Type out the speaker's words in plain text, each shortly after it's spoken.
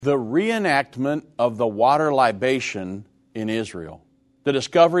The reenactment of the water libation in Israel, the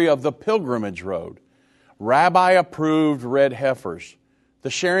discovery of the pilgrimage road, rabbi-approved red heifers, the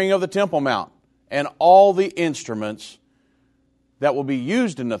sharing of the Temple Mount, and all the instruments that will be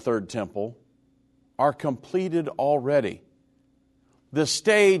used in the third temple are completed already. The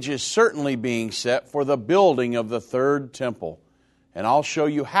stage is certainly being set for the building of the third temple, and I'll show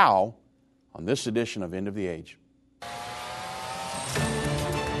you how on this edition of End of the Age.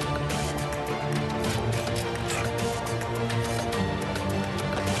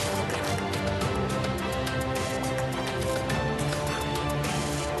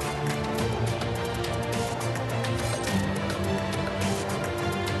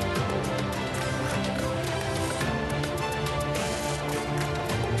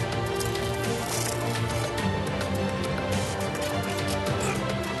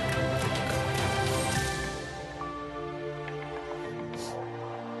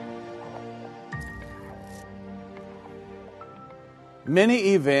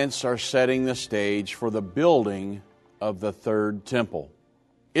 Many events are setting the stage for the building of the third temple.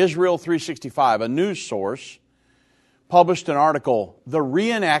 Israel 365, a news source, published an article, "The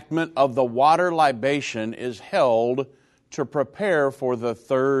reenactment of the water libation is held to prepare for the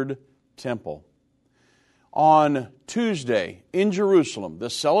third temple." On Tuesday in Jerusalem, the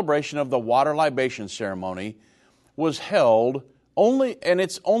celebration of the water libation ceremony was held and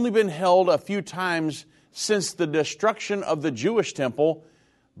it's only been held a few times since the destruction of the Jewish temple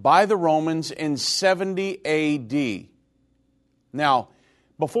by the Romans in 70 AD. Now,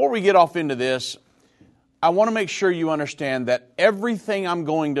 before we get off into this, I want to make sure you understand that everything I'm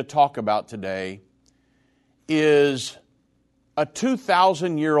going to talk about today is a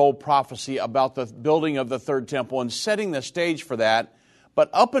 2,000-year-old prophecy about the building of the third temple and setting the stage for that. But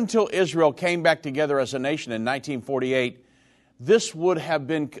up until Israel came back together as a nation in 1948,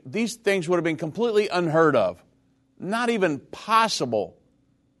 these things would have been completely unheard of, not even possible,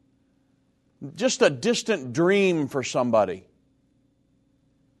 just a distant dream for somebody.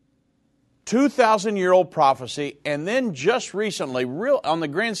 2,000-year-old prophecy, and then just recently, on the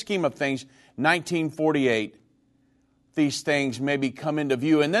grand scheme of things, 1948, these things maybe come into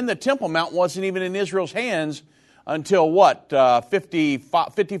view. And then the Temple Mount wasn't even in Israel's hands until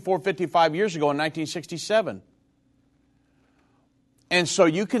 55 years ago in 1967. And so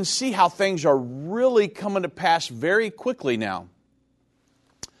you can see how things are really coming to pass very quickly now.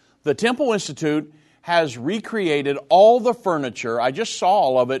 The Temple Institute has recreated all the furniture. I just saw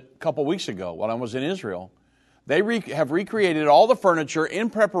all of it a couple weeks ago when I was in Israel. They have recreated all the furniture in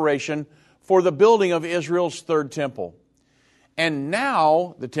preparation for the building of Israel's third temple. And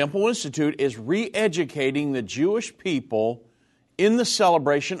now the Temple Institute is re-educating the Jewish people in the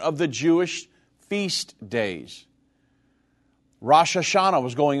celebration of the Jewish feast days. Rosh Hashanah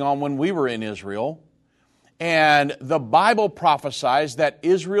was going on when we were in Israel, and the Bible prophesies that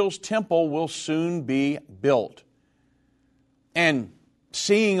Israel's temple will soon be built. And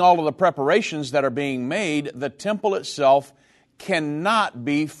seeing all of the preparations that are being made, the temple itself cannot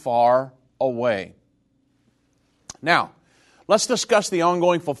be far away. Now, let's discuss the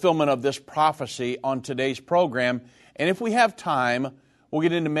ongoing fulfillment of this prophecy on today's program, and if we have time, we'll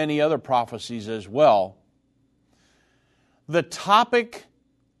get into many other prophecies as well. The topic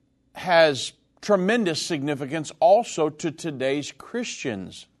has tremendous significance also to today's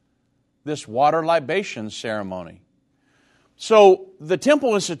Christians, this water libation ceremony. So the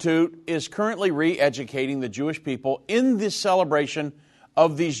Temple Institute is currently re-educating the Jewish people in this celebration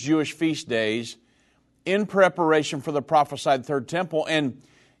of these Jewish feast days in preparation for the prophesied third temple. And,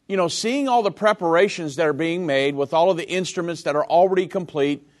 seeing all the preparations that are being made with all of the instruments that are already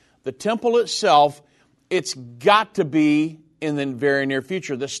complete, the temple itself, it's got to be in the very near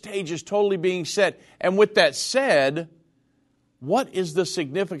future. The stage is totally being set. And with that said, what is the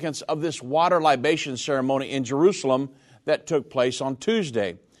significance of this water libation ceremony in Jerusalem that took place on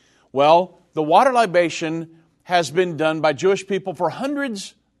Tuesday? Well, the water libation has been done by Jewish people for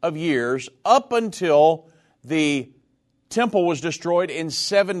hundreds of years up until the temple was destroyed in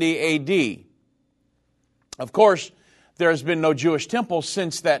 70 AD. Of course, there has been no Jewish temple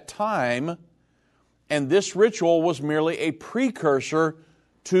since that time, and this ritual was merely a precursor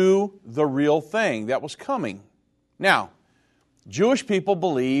to the real thing that was coming. Now, Jewish people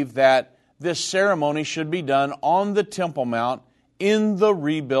believe that this ceremony should be done on the Temple Mount in the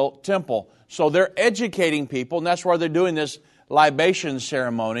rebuilt temple. So they're educating people, and that's why they're doing this libation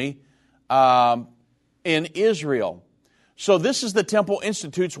ceremony in Israel. So this is the Temple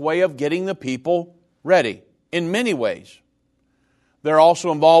Institute's way of getting the people ready in many ways. They're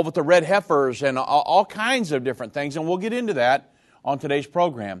also involved with the red heifers and all kinds of different things, and we'll get into that on today's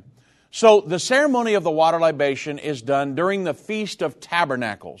program. So the ceremony of the water libation is done during the Feast of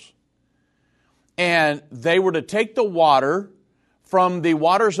Tabernacles. And they were to take the water from the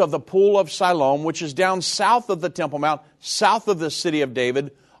waters of the Pool of Siloam, which is down south of the Temple Mount, south of the city of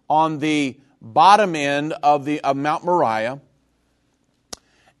David, on the bottom end of Mount Moriah.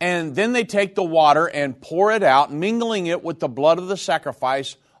 And then they take the water and pour it out, mingling it with the blood of the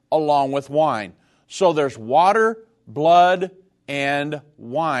sacrifice along with wine. So there's water, blood, and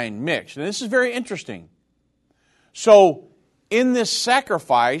wine mixed. And this is very interesting. So in this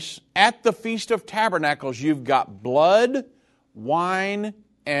sacrifice, at the Feast of Tabernacles, you've got blood, wine,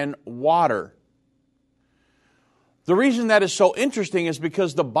 and water. The reason that is so interesting is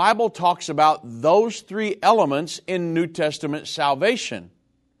because the Bible talks about those three elements in New Testament salvation.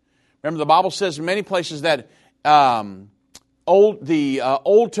 Remember, the Bible says in many places that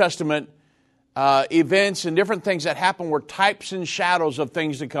Old Testament events and different things that happen were types and shadows of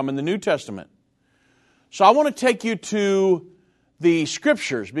things to come in the New Testament. So I want to take you to the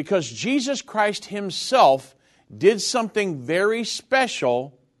Scriptures because Jesus Christ Himself did something very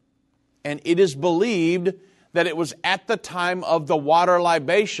special, and it is believed that it was at the time of the water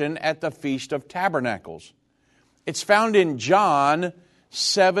libation at the Feast of Tabernacles. It's found in John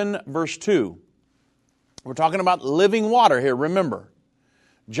 7, verse 2. We're talking about living water here, remember.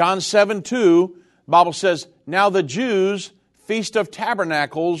 John 7, 2, the Bible says, "Now the Jews' Feast of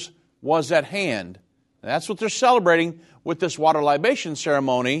Tabernacles was at hand." And that's what they're celebrating with this water libation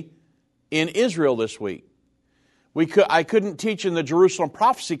ceremony in Israel this week. I couldn't teach in the Jerusalem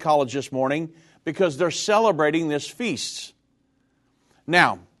Prophecy College this morning because they're celebrating this feast.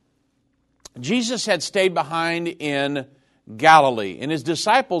 Now, Jesus had stayed behind in Galilee, and His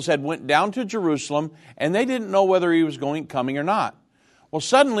disciples had went down to Jerusalem, and they didn't know whether He was coming or not. Well,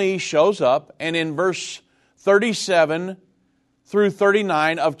 suddenly He shows up, and in verse 37 through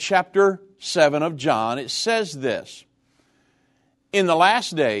 39 of chapter 7 of John, it says this, "In the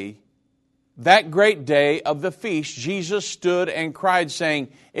last day, that great day of the feast, Jesus stood and cried, saying,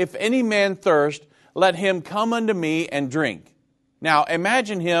 'If any man thirst, let him come unto me and drink.'" Now,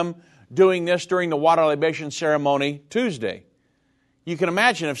 imagine Him doing this during the water libation ceremony Tuesday. You can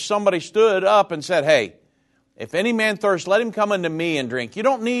imagine if somebody stood up and said, "Hey, if any man thirst, let him come unto me and drink." You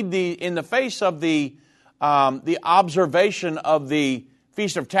don't need in the face of the observation of the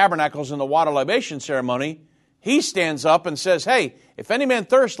Feast of Tabernacles and the water libation ceremony, He stands up and says, "Hey, if any man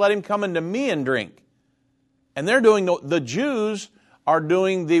thirst, let him come unto me and drink." And the Jews are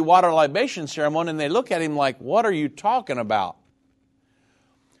doing the water libation ceremony, and they look at Him like, "What are you talking about?"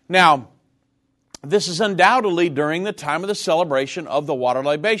 Now, this is undoubtedly during the time of the celebration of the water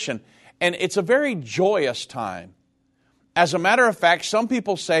libation, and it's a very joyous time. As a matter of fact, some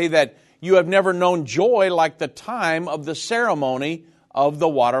people say that you have never known joy like the time of the ceremony of the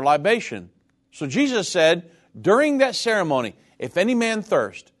water libation. So Jesus said, during that ceremony, "If any man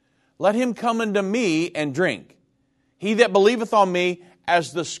thirst, let him come unto me and drink. He that believeth on me,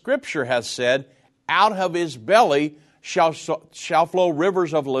 as the Scripture hath said, out of his belly shall flow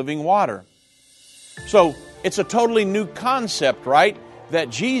rivers of living water." So it's a totally new concept, right? That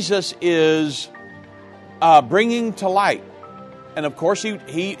Jesus is bringing to light. And of course,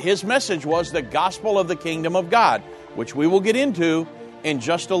 his message was the gospel of the kingdom of God, which we will get into in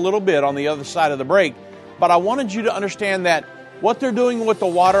just a little bit on the other side of the break. But I wanted you to understand that what they're doing with the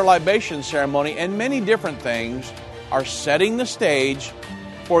water libation ceremony and many different things are setting the stage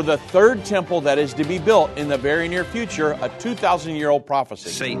for the third temple that is to be built in the very near future, a 2,000-year-old prophecy.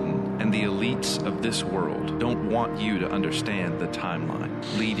 Satan and the elites of this world don't want you to understand the timeline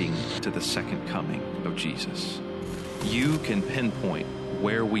leading to the second coming of Jesus. You can pinpoint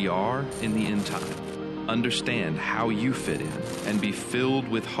where we are in the end time, understand how you fit in, and be filled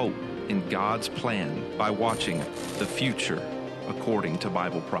with hope in God's plan by watching The Future According to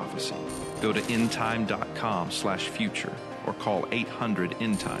Bible Prophecy. Go to endtime.com/future or call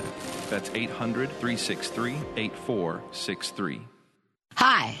 800-END-TIME. That's 800-363-8463.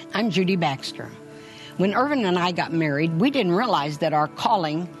 Hi, I'm Judy Baxter. When Irvin and I got married, we didn't realize that our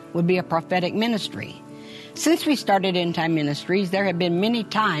calling would be a prophetic ministry. Since we started End Time Ministries, there have been many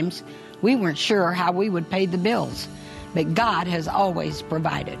times we weren't sure how we would pay the bills, but God has always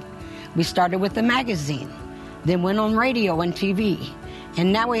provided. We started with a magazine, then went on radio and TV,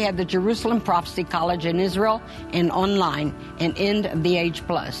 and now we have the Jerusalem Prophecy College in Israel and online and End of the Age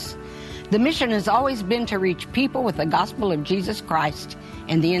Plus. The mission has always been to reach people with the gospel of Jesus Christ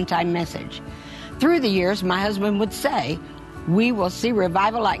and the end time message. Through the years, my husband would say, we will see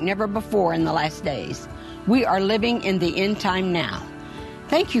revival like never before in the last days. We are living in the end time now.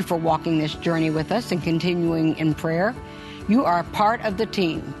 Thank you for walking this journey with us and continuing in prayer. You are a part of the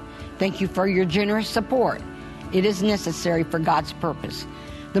team. Thank you for your generous support. It is necessary for God's purpose.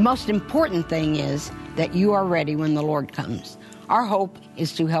 The most important thing is that you are ready when the Lord comes. Our hope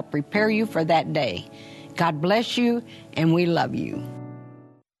is to help prepare you for that day. God bless you, and we love you.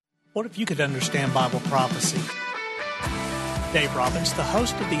 What if you could understand Bible prophecy? Dave Robbins, the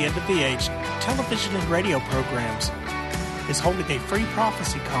host of the End of the Age television and radio programs, is holding a free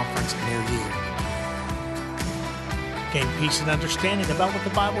prophecy conference near you. Gain peace and understanding about what the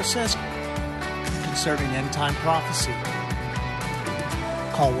Bible says concerning end-time prophecy.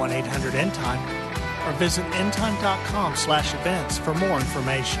 Call 1-800-END-TIME or visit endtime.com/events for more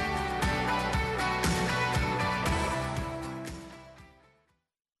information.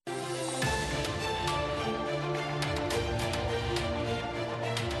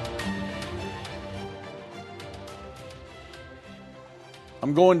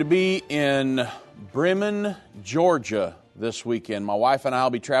 I'm going to be in Bremen, Georgia this weekend. My wife and I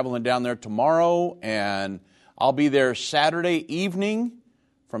will be traveling down there tomorrow, and I'll be there Saturday evening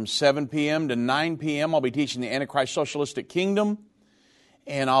from 7 p.m. to 9 p.m. I'll be teaching the Antichrist Socialistic Kingdom,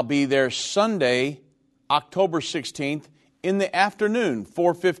 and I'll be there Sunday, October 16th, in the afternoon,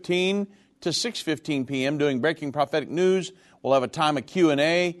 4:15 to 6:15 p.m., doing Breaking Prophetic News. We'll have a time of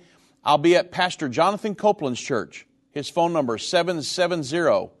Q&A. I'll be at Pastor Jonathan Copeland's church. His phone number is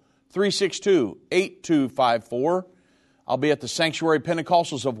 770-362-8254. I'll be at the Sanctuary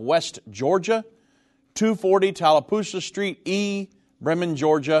Pentecostals of West Georgia, 240 Tallapoosa Street E, Bremen,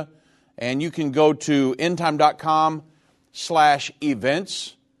 Georgia. And you can go to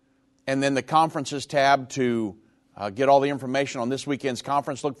endtime.com/events and then the conferences tab to get all the information on this weekend's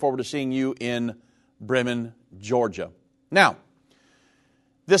conference. Look forward to seeing you in Bremen, Georgia. Now,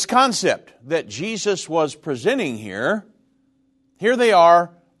 this concept that Jesus was presenting here they are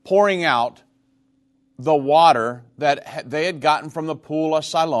pouring out the water that they had gotten from the pool of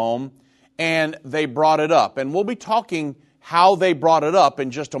Siloam, and they brought it up. And we'll be talking how they brought it up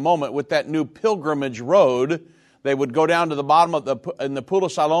in just a moment with that new pilgrimage road. They would go down to the bottom of in the pool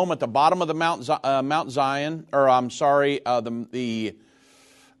of Siloam at the bottom of the Mount Zion, or I'm sorry, not the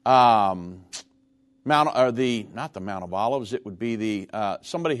Mount of Olives. It would be the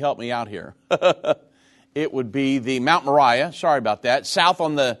somebody help me out here. It would be the Mount Moriah. Sorry about that. South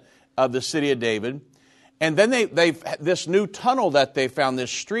of the city of David, and then they've this new tunnel that they found,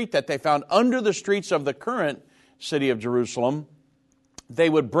 this street that they found under the streets of the current city of Jerusalem. They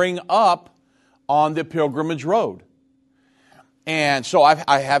would bring up on the pilgrimage road, and so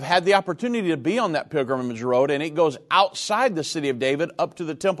I have had the opportunity to be on that pilgrimage road, and it goes outside the city of David up to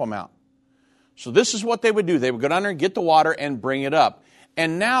the Temple Mount. So this is what they would do. They would go down there and get the water and bring it up.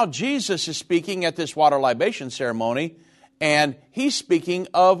 And now Jesus is speaking at this water libation ceremony, and he's speaking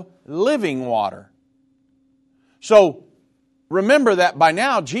of living water. So remember that by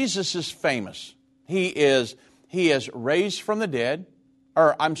now Jesus is famous. He is raised from the dead,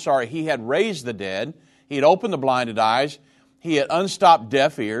 he had raised the dead. He had opened the blinded eyes. He had unstopped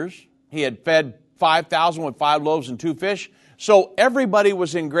deaf ears. He had fed 5,000 with 5 loaves and 2 fish. So everybody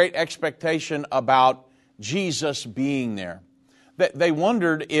was in great expectation about Jesus being there. They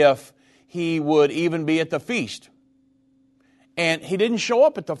wondered if he would even be at the feast. And he didn't show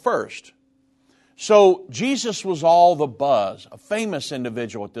up at the first. So Jesus was all the buzz, a famous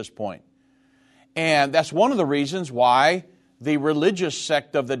individual at this point. And that's one of the reasons why the religious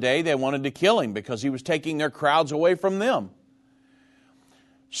sect of the day, they wanted to kill him, because he was taking their crowds away from them.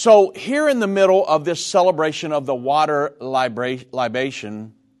 So here in the middle of this celebration of the water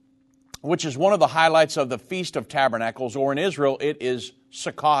libation, which is one of the highlights of the Feast of Tabernacles, or in Israel it is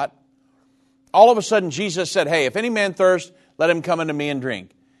Sukkot, all of a sudden Jesus said, hey, if any man thirst, let him come unto me and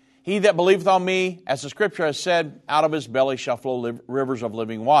drink. He that believeth on me, as the Scripture has said, out of his belly shall flow rivers of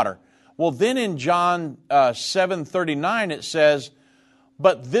living water. Well, then in John 7:39 it says,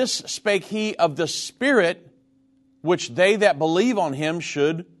 but this spake he of the Spirit, which they that believe on him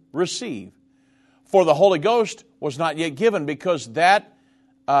should receive. For the Holy Ghost was not yet given, because that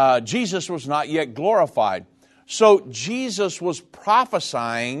Jesus was not yet glorified. So Jesus was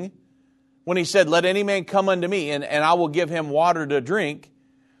prophesying when he said, let any man come unto me, and I will give him water to drink,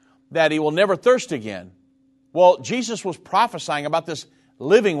 that he will never thirst again. Well, Jesus was prophesying about this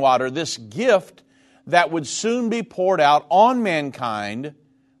living water, this gift that would soon be poured out on mankind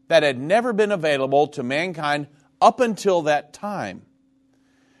that had never been available to mankind up until that time.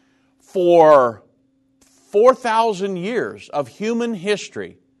 For 4,000 years of human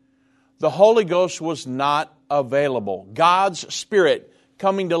history, the Holy Ghost was not available. God's Spirit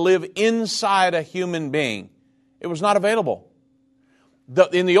coming to live inside a human being, it was not available.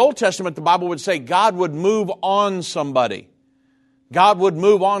 In the Old Testament, the Bible would say God would move on somebody. God would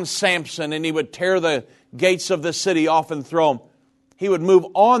move on Samson and he would tear the gates of the city off and throw them. He would move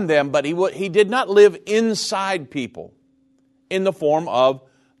on them, but he did not live inside people in the form of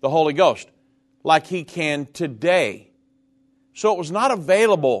the Holy Ghost like He can today. So it was not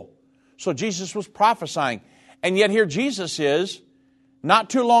available. So Jesus was prophesying. And yet here Jesus is, not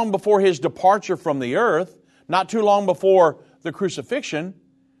too long before His departure from the earth, not too long before the crucifixion,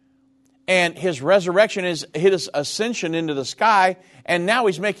 and His resurrection is His ascension into the sky, and now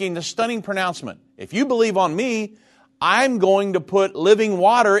He's making the stunning pronouncement. If you believe on Me, I'm going to put living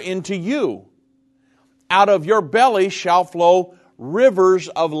water into you. Out of your belly shall flow rivers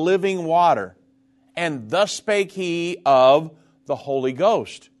of living water. And thus spake He of the Holy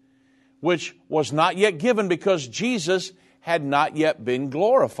Ghost, which was not yet given because Jesus had not yet been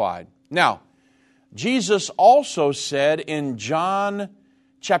glorified. Now, Jesus also said in John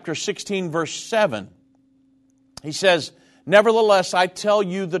chapter 16, verse 7, He says, "Nevertheless, I tell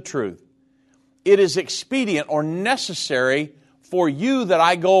you the truth. It is expedient or necessary for you that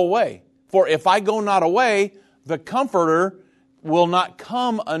I go away. For if I go not away, the Comforter will not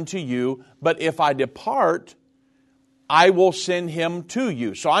come unto you. But if I depart, I will send Him to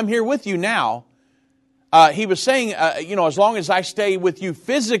you." So I'm here with you now. He was saying, as long as I stay with you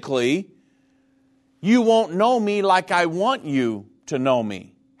physically, you won't know Me like I want you to know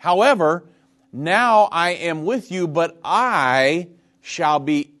Me. However, now I am with you, but I shall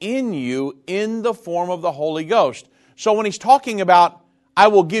be in you in the form of the Holy Ghost. So when He's talking about, I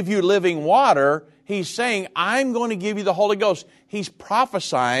will give you living water, He's saying, I'm going to give you the Holy Ghost. He's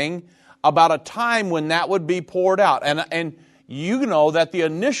prophesying about a time when that would be poured out. And you know that the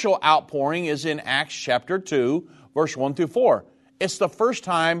initial outpouring is in Acts chapter 2, verse 1 through 4. It's the first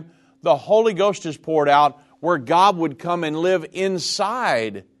time the Holy Ghost is poured out where God would come and live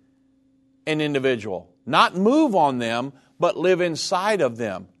inside an individual. Not move on them, but live inside of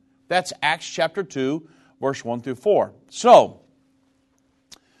them. That's Acts chapter 2, verse 1 through 4. So,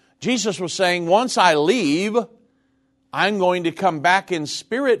 Jesus was saying, once I leave, I'm going to come back in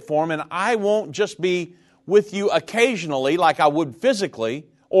spirit form, and I won't just be with you occasionally like I would physically,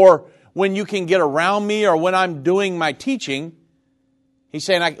 or when you can get around me, or when I'm doing my teaching. He's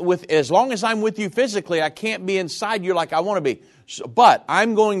saying, as long as I'm with you physically, I can't be inside you like I want to be. But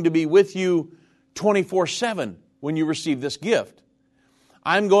I'm going to be with you 24/7 when you receive this gift.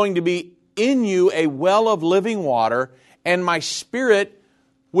 I'm going to be in you a well of living water, and my Spirit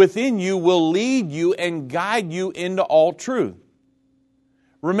within you will lead you and guide you into all truth.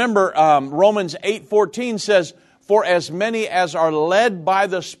 Remember, Romans 8:14 says, "For as many as are led by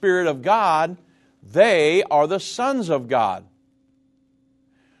the Spirit of God, they are the sons of God."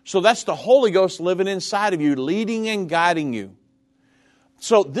 So that's the Holy Ghost living inside of you, leading and guiding you.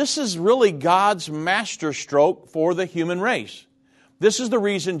 So this is really God's masterstroke for the human race. This is the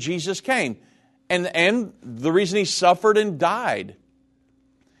reason Jesus came. And the reason He suffered and died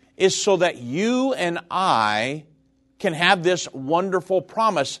is so that you and I can have this wonderful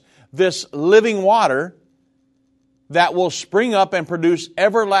promise, this living water that will spring up and produce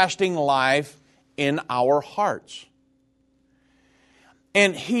everlasting life in our hearts.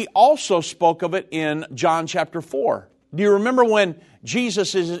 And He also spoke of it in John chapter 4. Do you remember when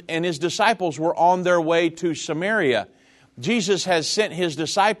Jesus and His disciples were on their way to Samaria? Jesus has sent His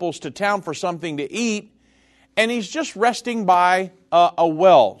disciples to town for something to eat, and He's just resting by a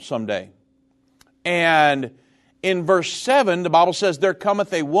well someday. And in verse 7, the Bible says, "There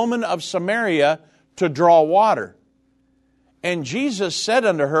cometh a woman of Samaria to draw water. And Jesus said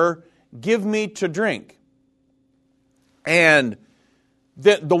unto her, Give me to drink." And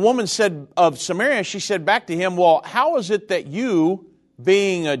the woman said of Samaria, she said back to Him, "Well, how is it that you,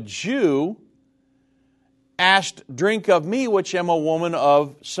 being a Jew, asked drink of me, which am a woman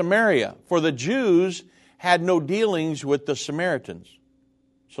of Samaria? For the Jews had no dealings with the Samaritans."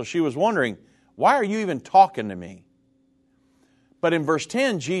 So she was wondering, why are you even talking to me? But in verse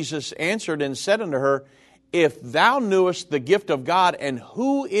 10, Jesus answered and said unto her, "If thou knewest the gift of God and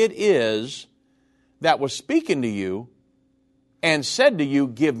who it is that was speaking to you, and said to you,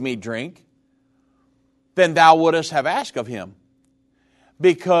 Give me drink, then thou wouldest have asked of Him.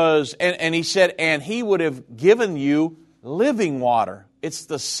 Because," and He said, "and He would have given you living water." It's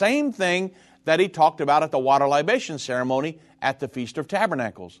the same thing that He talked about at the water libation ceremony at the Feast of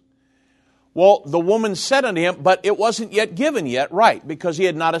Tabernacles. Well, the woman said unto Him, but it wasn't yet given yet, right, because He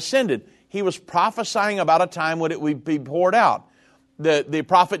had not ascended. He was prophesying about a time when it would be poured out. The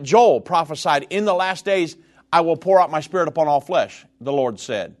prophet Joel prophesied, "In the last days I will pour out my Spirit upon all flesh," the Lord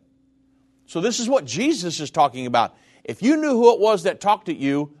said. So this is what Jesus is talking about. If you knew who it was that talked to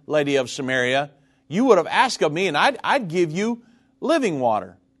you, Lady of Samaria, you would have asked of me, and I'd give you living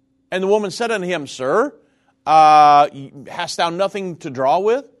water. And the woman said unto him, Sir, hast thou nothing to draw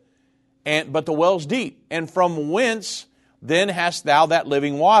with? But the well's deep. And from whence then hast thou that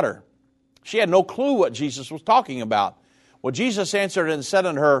living water? She had no clue what Jesus was talking about. Well, Jesus answered and said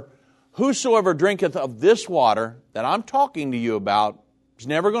unto her, Whosoever drinketh of this water that I'm talking to you about is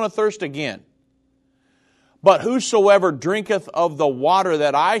never going to thirst again. But whosoever drinketh of the water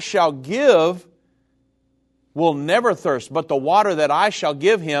that I shall give will never thirst, but the water that I shall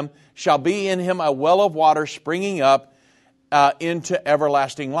give him shall be in him a well of water springing up into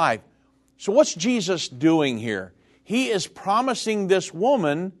everlasting life. So what's Jesus doing here? He is promising this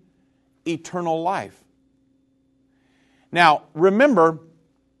woman eternal life. Now, remember,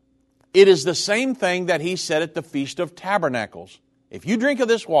 it is the same thing that he said at the Feast of Tabernacles. If you drink of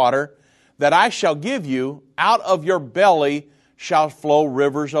this water that I shall give you, out of your belly shall flow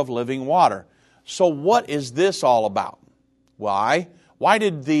rivers of living water. So what is this all about? Why? Why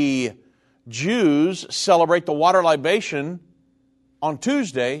did the Jews celebrate the water libation on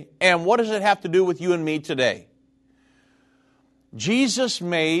Tuesday, and what does it have to do with you and me today? Jesus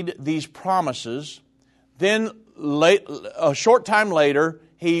made these promises, then a short time later,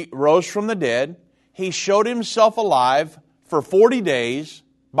 He rose from the dead. He showed Himself alive for 40 days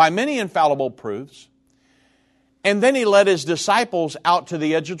by many infallible proofs. And then He led His disciples out to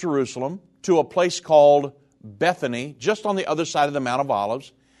the edge of Jerusalem to a place called Bethany, just on the other side of the Mount of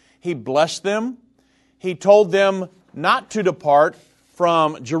Olives. He blessed them. He told them not to depart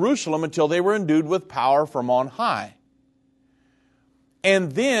from Jerusalem until they were endued with power from on high.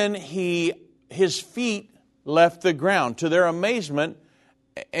 And then His feet left the ground to their amazement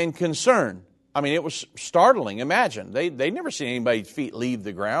and concern. I mean, it was startling. Imagine. They'd never seen anybody's feet leave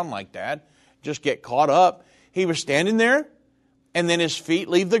the ground like that, just get caught up. He was standing there, and then His feet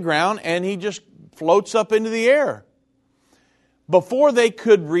leave the ground, and He just floats up into the air. Before they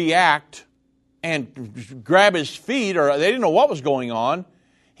could react and grab His feet, or they didn't know what was going on,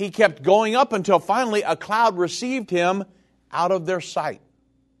 He kept going up until finally a cloud received Him out of their sight.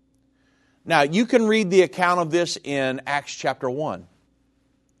 Now, you can read the account of this in Acts chapter 1.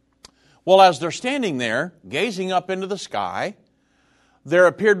 Well, as they're standing there, gazing up into the sky, there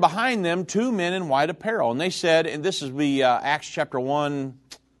appeared behind them two men in white apparel. And they said, and this is the Acts chapter 1,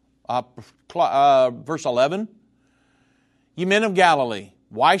 verse 11, Ye men of Galilee,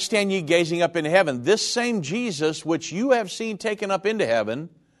 why stand ye gazing up into heaven? This same Jesus which you have seen taken up into heaven,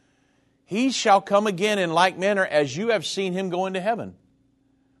 He shall come again in like manner as you have seen Him go into heaven.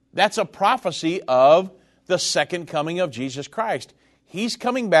 That's a prophecy of the second coming of Jesus Christ. He's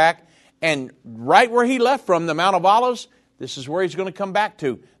coming back, and right where He left from, the Mount of Olives, this is where He's going to come back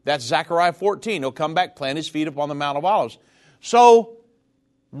to. That's Zechariah 14. He'll come back, plant His feet upon the Mount of Olives. So,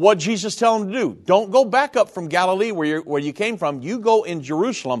 what did Jesus tell Him to do? Don't go back up from Galilee where you came from. You go in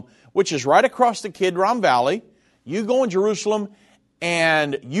Jerusalem, which is right across the Kidron Valley. You go in Jerusalem,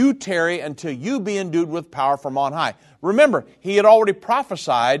 and you tarry until you be endued with power from on high. Remember, He had already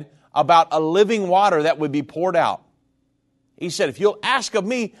prophesied about a living water that would be poured out. He said, if you'll ask of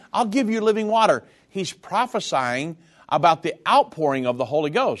me, I'll give you living water. He's prophesying about the outpouring of the Holy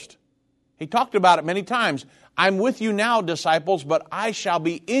Ghost. He talked about it many times. I'm with you now, disciples, but I shall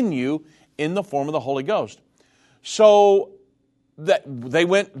be in you in the form of the Holy Ghost. So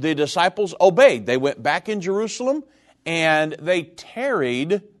the disciples obeyed. They went back in Jerusalem, and they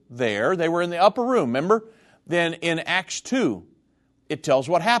tarried there. They were in the upper room, remember? Then in Acts 2, it tells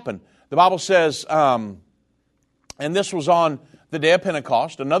what happened. The Bible says, and this was on the day of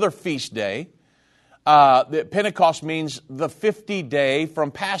Pentecost, another feast day. Pentecost means the 50th day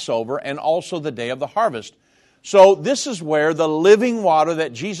from Passover and also the day of the harvest. So this is where the living water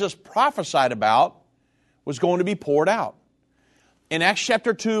that Jesus prophesied about was going to be poured out. In Acts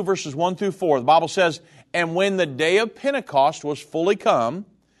chapter 2, verses 1 through 4, the Bible says, And when the day of Pentecost was fully come,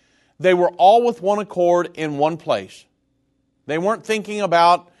 they were all with one accord in one place. They weren't thinking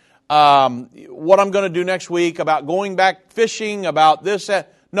about what I'm going to do next week, about going back fishing, about this,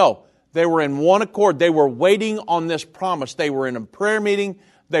 that. No, they were in one accord. They were waiting on this promise. They were in a prayer meeting.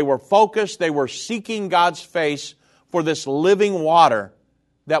 They were focused. They were seeking God's face for this living water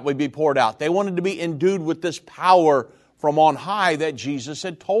that would be poured out. They wanted to be endued with this power from on high that Jesus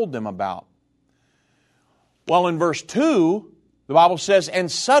had told them about. Well, in verse 2, the Bible says,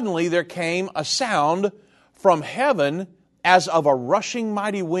 And suddenly there came a sound from heaven as of a rushing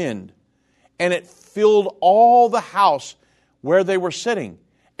mighty wind, and it filled all the house where they were sitting.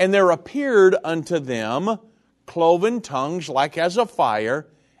 And there appeared unto them cloven tongues like as of fire,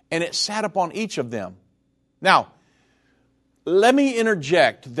 and it sat upon each of them. Now, let me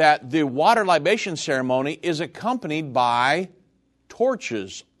interject that the water libation ceremony is accompanied by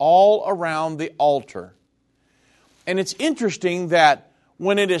torches all around the altar. And it's interesting that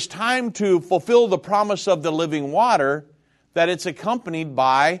when it is time to fulfill the promise of the living water, that it's accompanied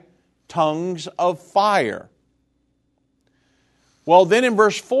by tongues of fire. Well, then in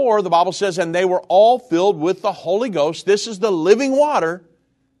verse 4, the Bible says, and they were all filled with the Holy Ghost. This is the living water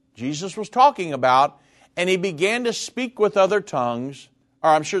Jesus was talking about. And he began to speak with other tongues.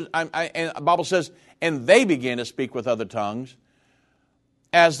 And the Bible says, and they began to speak with other tongues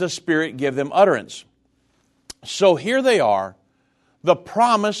as the Spirit gave them utterance. So here they are, the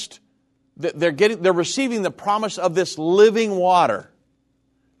promised, they're receiving the promise of this living water.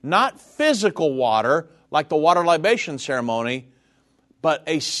 Not physical water, like the water libation ceremony, but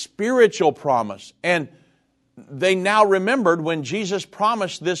a spiritual promise. And they now remembered when Jesus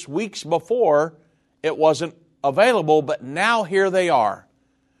promised this weeks before, it wasn't available, but now here they are.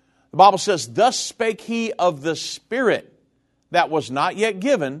 The Bible says, thus spake he of the Spirit that was not yet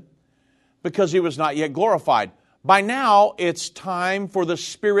given, because he was not yet glorified. By now, it's time for the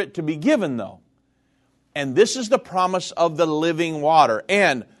Spirit to be given, though. And this is the promise of the living water.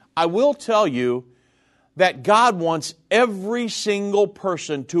 And I will tell you that God wants every single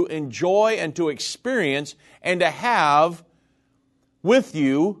person to enjoy and to experience and to have with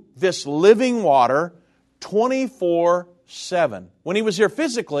you this living water 24/7. When he was here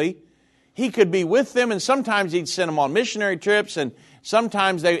physically, he could be with them, and sometimes he'd send them on missionary trips, and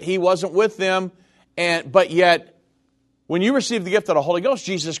sometimes he wasn't with them. But yet, when you receive the gift of the Holy Ghost,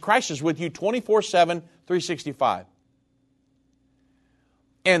 Jesus Christ is with you 24/7, 365.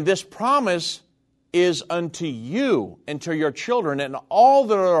 And this promise is unto you and to your children and all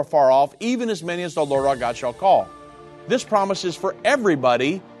that are far off, even as many as the Lord our God shall call. This promise is for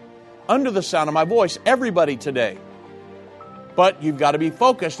everybody under the sound of my voice, everybody today. But you've got to be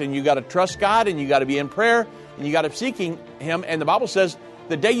focused, and you've got to trust God, and you've got to be in prayer, and you've got to be seeking Him. And the Bible says,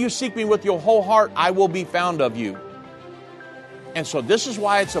 the day you seek me with your whole heart, I will be found of you. And so this is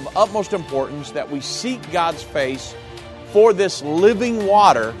why it's of utmost importance that we seek God's face for this living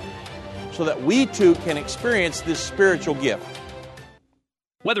water, so that we too can experience this spiritual gift.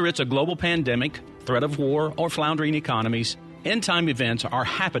 Whether it's a global pandemic, threat of war, or floundering economies, end-time events are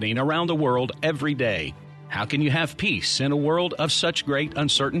happening around the world every day. How can you have peace in a world of such great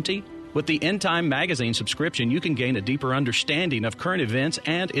uncertainty? With the End Time Magazine subscription, you can gain a deeper understanding of current events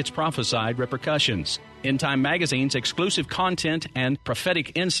and its prophesied repercussions. End Time Magazine's exclusive content and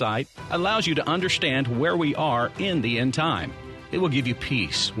prophetic insight allows you to understand where we are in the end time. It will give you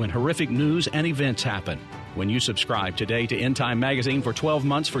peace when horrific news and events happen. When you subscribe today to End Time Magazine for 12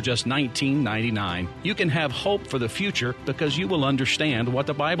 months for just $19.99, you can have hope for the future because you will understand what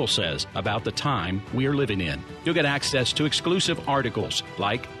the Bible says about the time we are living in. You'll get access to exclusive articles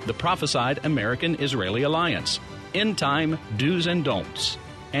like the Prophesied American-Israeli Alliance, End Time Do's and Don'ts,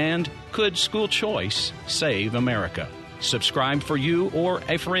 and Could School Choice Save America? Subscribe for you or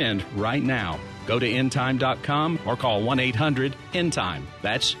a friend right now. Go to endtime.com or call 1-800-END-TIME.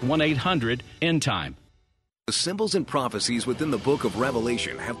 That's 1-800-END-TIME. The symbols and prophecies within the book of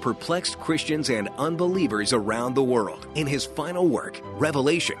Revelation have perplexed Christians and unbelievers around the world. In his final work,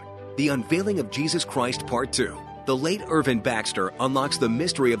 Revelation, The Unveiling of Jesus Christ Part 2, the late Irvin Baxter unlocks the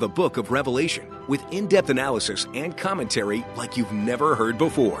mystery of the book of Revelation with in-depth analysis and commentary like you've never heard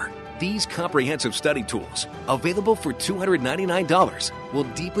before. These comprehensive study tools, available for $299, will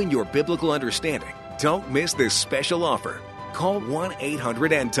deepen your biblical understanding. Don't miss this special offer. Call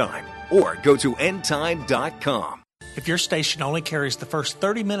 1-800-END-TIME or go to endtime.com. If your station only carries the first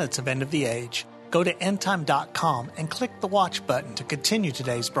 30 minutes of End of the Age, go to endtime.com and click the watch button to continue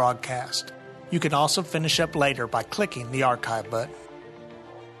today's broadcast. You can also finish up later by clicking the archive button.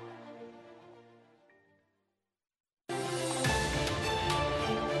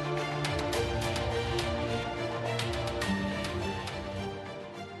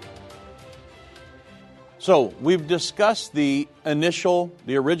 So we've discussed the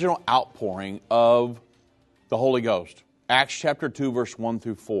original outpouring of the Holy Ghost. Acts chapter 2, verse 1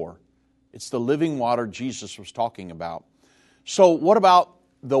 through 4. It's the living water Jesus was talking about. So what about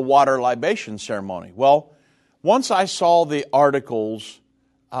the water libation ceremony? Well, once I saw the articles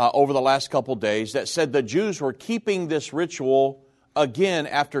over the last couple days that said the Jews were keeping this ritual again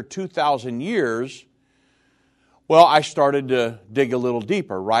after 2,000 years, well, I started to dig a little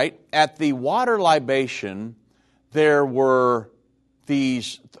deeper, right? At the water libation, there were the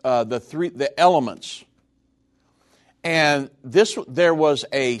elements. And there was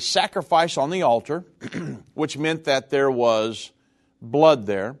a sacrifice on the altar, which meant that there was blood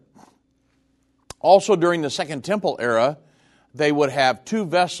there. Also, during the Second Temple era, they would have two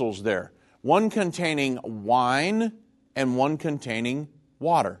vessels there, one containing wine and one containing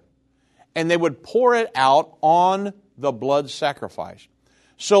water. And they would pour it out on the blood sacrifice.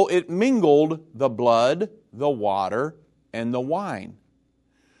 So it mingled the blood, the water, and the wine.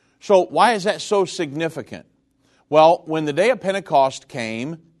 So why is that so significant? Well, when the day of Pentecost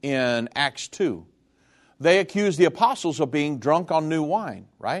came in Acts 2, they accused the apostles of being drunk on new wine,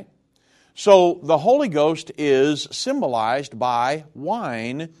 right? So the Holy Ghost is symbolized by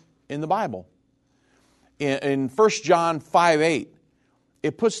wine in the Bible. In 1 John 5:8,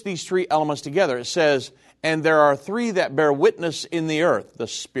 it puts these three elements together. It says, and there are three that bear witness in the earth, the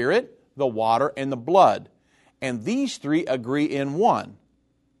Spirit, the water, and the blood. And these three agree in one.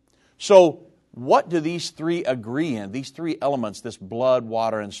 So what do these three agree in? These three elements, this blood,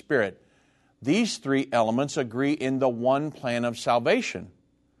 water, and Spirit. These three elements agree in the one plan of salvation.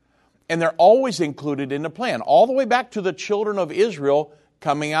 And they're always included in the plan, all the way back to the children of Israel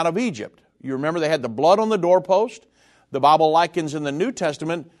coming out of Egypt. You remember they had the blood on the doorpost. The Bible likens in the New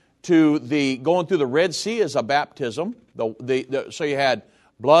Testament to the going through the Red Sea as a baptism. So you had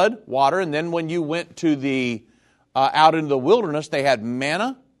blood, water, and then when you went to the out into the wilderness, they had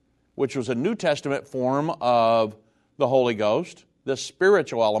manna, which was a New Testament form of the Holy Ghost, the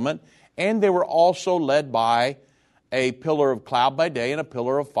spiritual element, and they were also led by a pillar of cloud by day and a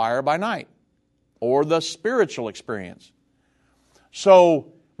pillar of fire by night, or the spiritual experience.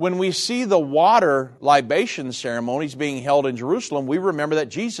 So when we see the water libation ceremonies being held in Jerusalem, we remember that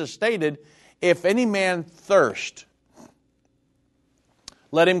Jesus stated, if any man thirst,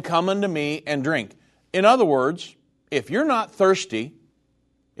 let him come unto me and drink. In other words, if you're not thirsty,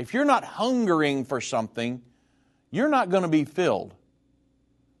 if you're not hungering for something, you're not going to be filled.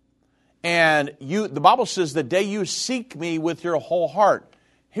 And the Bible says, the day you seek me with your whole heart.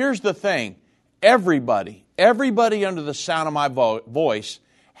 Here's the thing. Everybody under the sound of my voice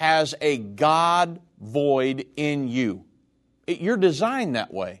has a God void in you. You're designed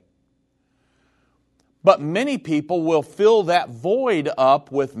that way. But many people will fill that void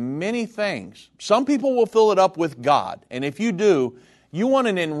up with many things. Some people will fill it up with God. And if you do, you want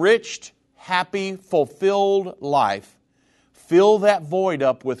an enriched, happy, fulfilled life, fill that void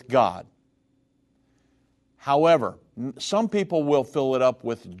up with God. However, some people will fill it up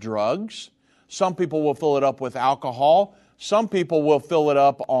with drugs. Some people will fill it up with alcohol. Some people will fill it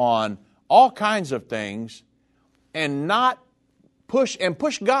up on all kinds of things and not push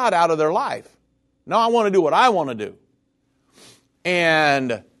God out of their life. No, I want to do what I want to do.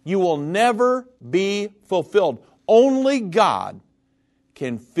 And you will never be fulfilled. Only God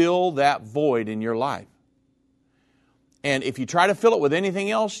can fill that void in your life. And if you try to fill it with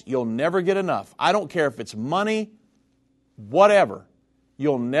anything else, you'll never get enough. I don't care if it's money, whatever.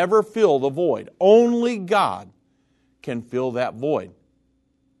 You'll never fill the void. Only God can fill that void.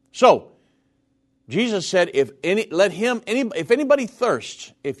 So, Jesus said, if anybody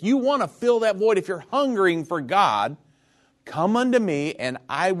thirsts, if you want to fill that void, if you're hungering for God, come unto me and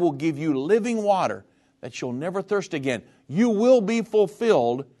I will give you living water that you'll never thirst again. You will be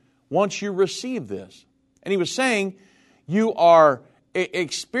fulfilled once you receive this. And he was saying, you are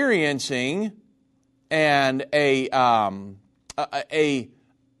experiencing a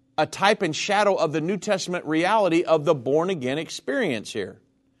type and shadow of the New Testament reality of the born-again experience here.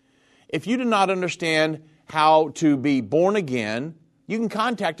 If you do not understand how to be born again, you can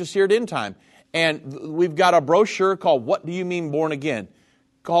contact us here at End Time. And we've got a brochure called What Do You Mean Born Again?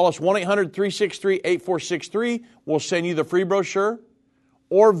 Call us 1-800-363-8463. We'll send you the free brochure.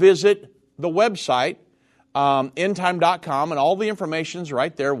 Or visit the website, endtime.com, and all the information's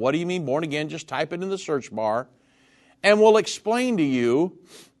right there. What do you mean born again? Just type it in the search bar. And we'll explain to you,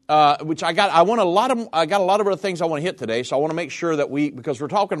 which I got a lot of other things I want to hit today, so I want to make sure that because we're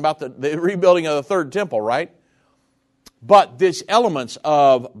talking about the rebuilding of the third temple, right? But these elements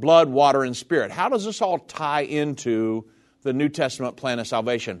of blood, water, and spirit, how does this all tie into the New Testament plan of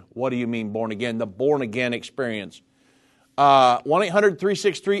salvation? What do you mean born again? The born again experience.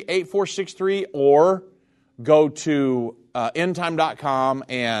 1-800-363-8463 or go to endtime.com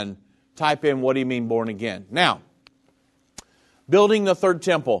and type in what do you mean born again. Now, building the third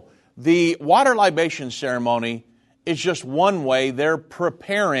temple. The water libation ceremony is just one way they're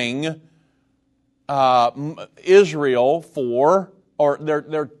preparing Israel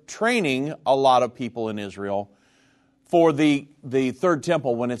they're training a lot of people in Israel for the third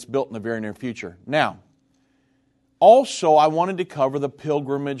temple when it's built in the very near future. Now, also I wanted to cover the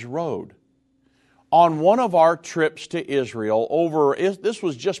pilgrimage road. On one of our trips to Israel, this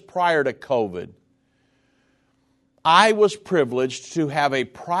was just prior to COVID, I was privileged to have a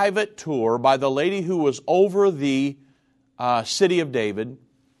private tour by the lady who was over the city of David,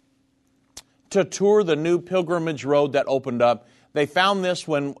 to tour the new pilgrimage road that opened up. They found this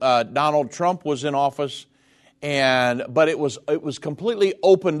when Donald Trump was in office, but it was completely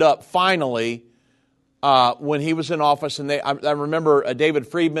opened up finally when he was in office. And I remember David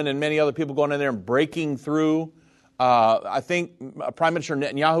Friedman and many other people going in there and breaking through. I think Prime Minister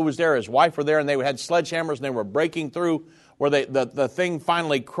Netanyahu was there, his wife were there, and they had sledgehammers and they were breaking through where the thing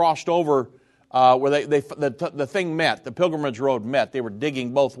finally crossed over, where the thing met, the pilgrimage road met. They were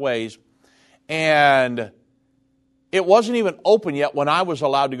digging both ways. And it wasn't even open yet when I was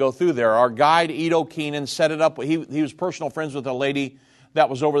allowed to go through there. Our guide, Edo Keenan, set it up. He was personal friends with a lady that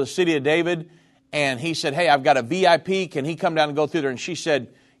was over the City of David. And he said, hey, I've got a VIP. Can he come down and go through there? And she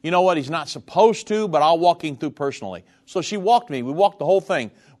said, you know what? He's not supposed to, but I'll walk him through personally. So she walked me. We walked the whole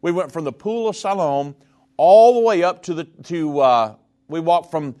thing. We went from the Pool of Siloam all the way up we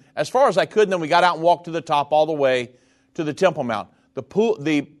walked from as far as I could, and then we got out and walked to the top all the way to the Temple Mount.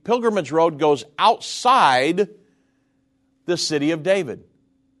 The pilgrimage road goes outside the City of David.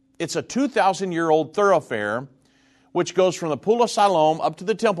 It's a 2,000-year-old thoroughfare which goes from the Pool of Siloam up to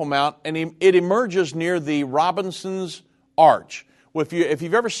the Temple Mount, and it emerges near the Robinson's Arch. If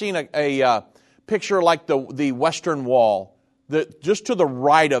you've ever seen a picture like the Western Wall, just to the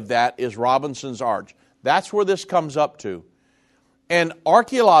right of that is Robinson's Arch. That's where this comes up to. And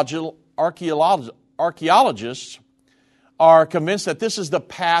archaeologists are convinced that this is the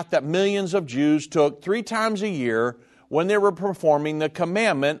path that millions of Jews took 3 times a year when they were performing the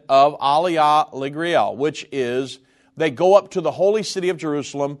commandment of Aliyah Ligriel, which is they go up to the holy city of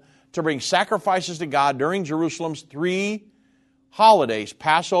Jerusalem to bring sacrifices to God during Jerusalem's 3 holidays,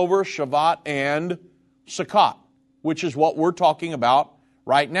 Passover, Shavuot, and Sukkot, which is what we're talking about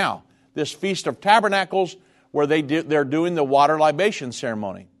right now. This Feast of Tabernacles where they're doing the water libation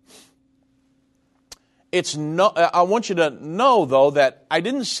ceremony. I want you to know, though, that I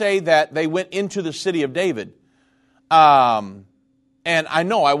didn't say that they went into the City of David. And I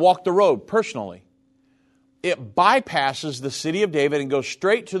know, I walked the road personally. It bypasses the City of David and goes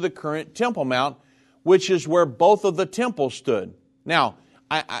straight to the current Temple Mount, which is where both of the temples stood. Now,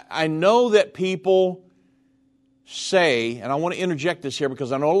 I know that people say, and I want to interject this here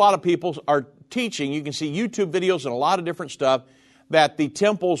because I know a lot of people are teaching, you can see YouTube videos and a lot of different stuff, that the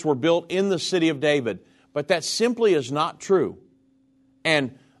temples were built in the City of David. But that simply is not true.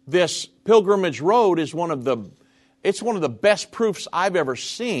 And this pilgrimage road is one of the best proofs I've ever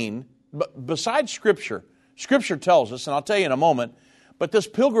seen, but besides Scripture. Scripture tells us, and I'll tell you in a moment, but this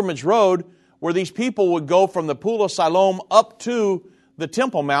pilgrimage road where these people would go from the Pool of Siloam up to the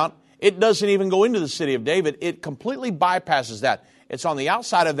Temple Mount, it doesn't even go into the City of David. It completely bypasses that. It's on the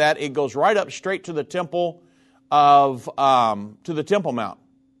outside of that. It goes right up straight to the Temple Mount.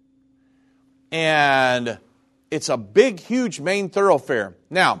 And it's a big, huge main thoroughfare.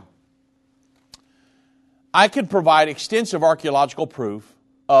 Now, I could provide extensive archaeological proof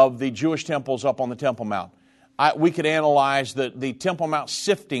of the Jewish temples up on the Temple Mount. We could analyze the Temple Mount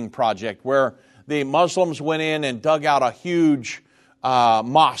sifting project where the Muslims went in and dug out a huge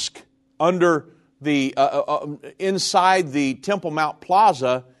mosque under inside the Temple Mount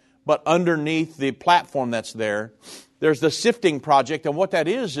Plaza, but underneath the platform that's there. There's the sifting project, and what that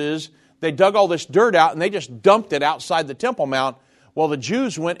is they dug all this dirt out and they just dumped it outside the Temple Mount. Well, the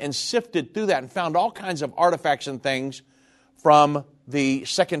Jews went and sifted through that and found all kinds of artifacts and things from the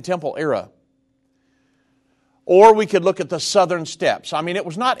Second Temple era. Or we could look at the southern steps. I mean, it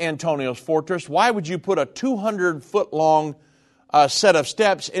was not Antonio's fortress. Why would you put a 200-foot-long set of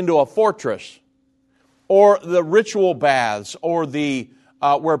steps into a fortress? Or the ritual baths, or the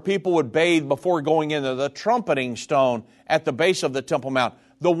where people would bathe before going in, the trumpeting stone at the base of the Temple Mount,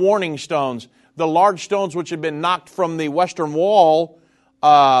 the warning stones, the large stones which had been knocked from the western wall,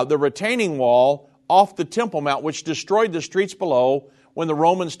 the retaining wall, off the Temple Mount, which destroyed the streets below when the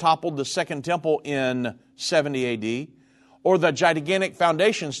Romans toppled the Second Temple in 70 A.D., or the gigantic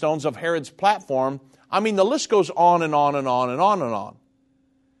foundation stones of Herod's platform. I mean, the list goes on and on and on and on and on.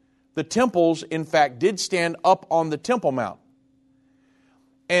 The temples, in fact, did stand up on the Temple Mount.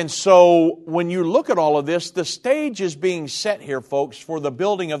 And so when you look at all of this, the stage is being set here, folks, for the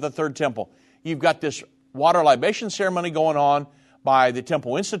building of the third temple. You've got this water libation ceremony going on by the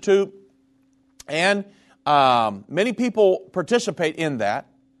Temple Institute, and many people participate in that.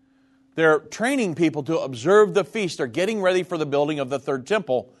 They're training people to observe the feast. They're getting ready for the building of the third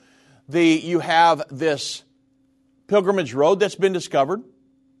temple. You have this pilgrimage road that's been discovered,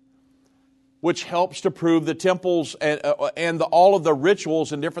 which helps to prove the temples and all of the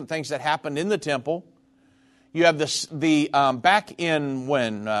rituals and different things that happened in the temple. You have back in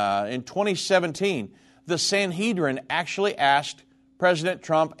 2017, the Sanhedrin actually asked President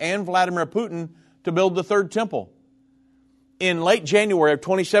Trump and Vladimir Putin to build the third temple. In late January of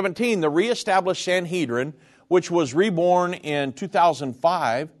 2017, the reestablished Sanhedrin, which was reborn in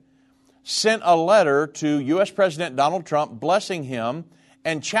 2005, sent a letter to U.S. President Donald Trump blessing him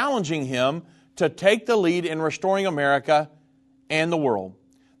and challenging him to take the lead in restoring America and the world.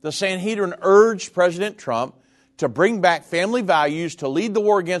 The Sanhedrin urged President Trump to bring back family values to lead the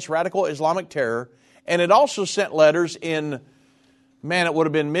war against radical Islamic terror, and it also sent letters in, it would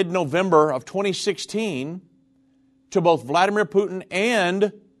have been mid-November of 2016 to both Vladimir Putin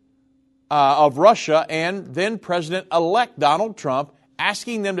and of Russia and then President-elect Donald Trump,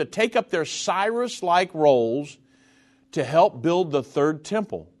 asking them to take up their Cyrus-like roles to help build the third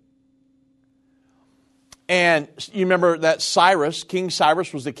temple. And you remember that Cyrus, King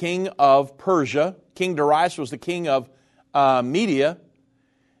Cyrus, was the king of Persia. King Darius was the king of Media.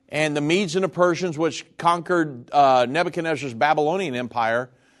 And the Medes and the Persians, which conquered Nebuchadnezzar's Babylonian Empire.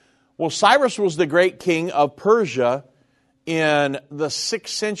 Well, Cyrus was the great king of Persia in the 6th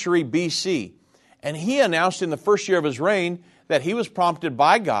century BC. And he announced in the first year of his reign that he was prompted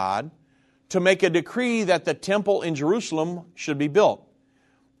by God to make a decree that the temple in Jerusalem should be built.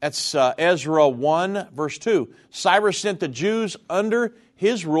 That's Ezra 1, verse 2. Cyrus sent the Jews under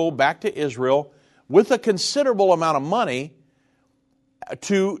his rule back to Israel with a considerable amount of money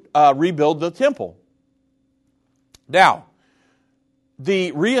to rebuild the temple. Now,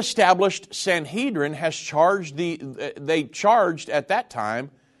 the reestablished Sanhedrin has charged they charged at that time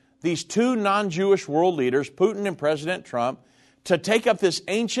these two non-Jewish world leaders, Putin and President Trump, to take up this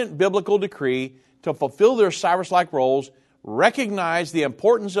ancient biblical decree to fulfill their Cyrus-like roles, recognize the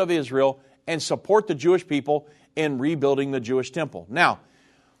importance of Israel, and support the Jewish people in rebuilding the Jewish temple. Now,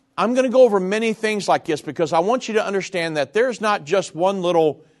 I'm going to go over many things like this because I want you to understand that there's not just one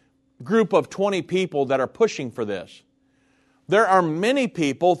little group of 20 people that are pushing for this. There are many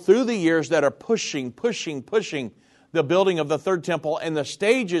people through the years that are pushing the building of the third temple, and the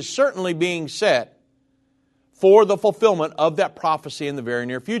stage is certainly being set for the fulfillment of that prophecy in the very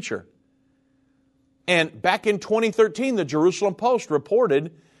near future. And back in 2013, the Jerusalem Post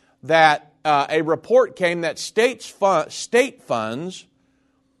reported that a report came that state funds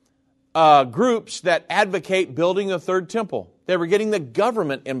groups that advocate building the third temple. They were getting the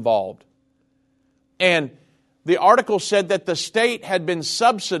government involved. And the article said that the state had been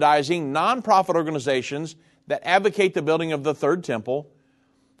subsidizing nonprofit organizations that advocate the building of the third temple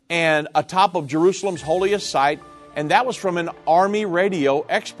and atop of Jerusalem's holiest site, and that was from an Army radio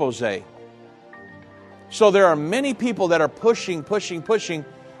expose. So there are many people that are pushing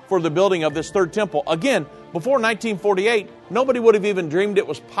for the building of this third temple. Again, before 1948, nobody would have even dreamed it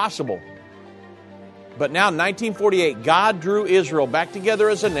was possible. But now, in 1948, God drew Israel back together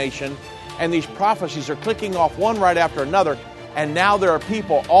as a nation, and these prophecies are clicking off one right after another, and now there are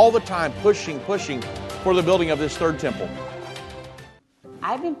people all the time pushing for the building of this third temple.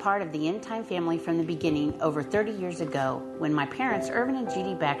 I've been part of the End Time family from the beginning over 30 years ago when my parents, Irvin and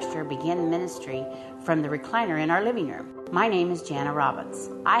Judy Baxter, began ministry from the recliner in our living room. My name is Jana Robbins.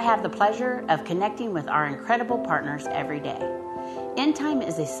 I have the pleasure of connecting with our incredible partners every day. End Time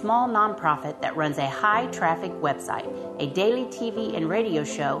is a small nonprofit that runs a high-traffic website, a daily TV and radio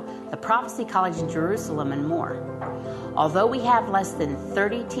show, the Prophecy College in Jerusalem, and more. Although we have less than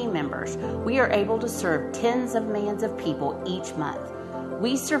 30 team members, we are able to serve tens of millions of people each month.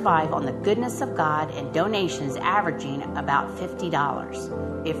 We survive on the goodness of God and donations averaging about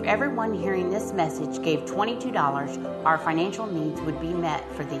 $50. If everyone hearing this message gave $22, our financial needs would be met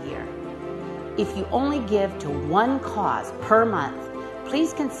for the year. If you only give to one cause per month,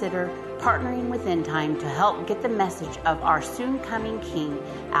 please consider partnering with End Time to help get the message of our soon-coming King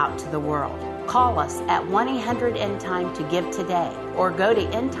out to the world. Call us at 1-800-END-TIME to give today, or go to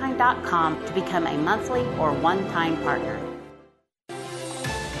endtime.com to become a monthly or one-time partner.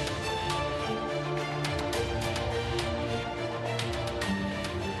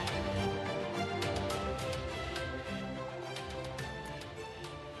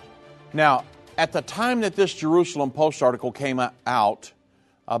 Now, at the time that this Jerusalem Post article came out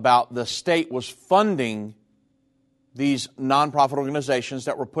about the state was funding these nonprofit organizations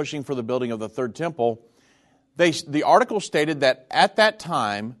that were pushing for the building of the third temple, the article stated that at that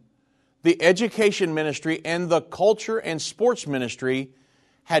time, the education ministry and the culture and sports ministry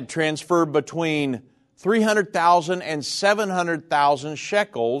had transferred between 300,000 and 700,000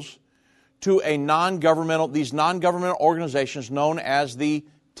 shekels to these non-governmental organizations known as the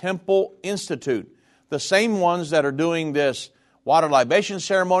Temple Institute. The same ones that are doing this water libation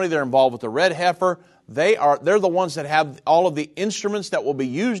ceremony, they're involved with the red heifer. They're the ones that have all of the instruments that will be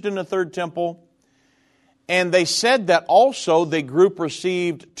used in the third temple. And they said that also the group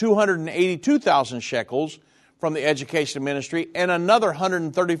received 282,000 shekels from the education ministry and another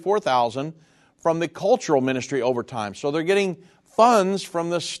 134,000 from the cultural ministry over time. So they're getting funds from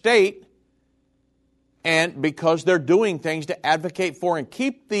the state, and because they're doing things to advocate for and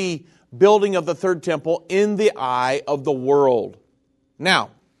keep the building of the third temple in the eye of the world.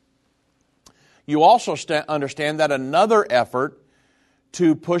 Now, you also understand that another effort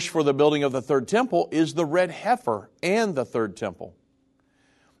to push for the building of the third temple is the red heifer and the third temple.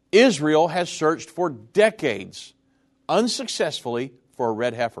 Israel has searched for decades, unsuccessfully, for a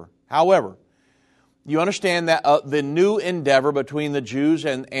red heifer. However, you understand that the new endeavor between the Jews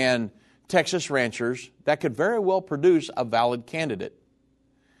and Texas ranchers, that could very well produce a valid candidate.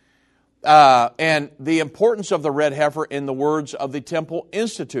 And the importance of the red heifer in the words of the Temple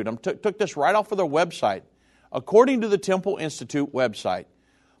Institute. I took this right off of their website. According to the Temple Institute website,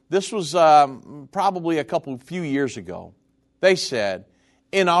 this was probably a few years ago. They said,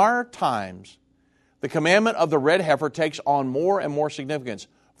 in our times, the commandment of the red heifer takes on more and more significance.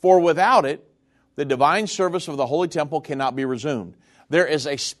 For without it, the divine service of the Holy Temple cannot be resumed. There is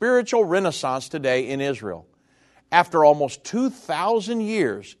a spiritual renaissance today in Israel. After almost 2,000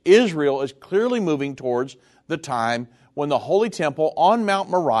 years, Israel is clearly moving towards the time when the Holy Temple on Mount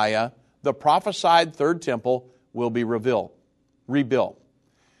Moriah, the prophesied third temple, will be rebuilt.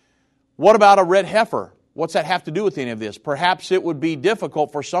 What about a red heifer? What's that have to do with any of this? Perhaps it would be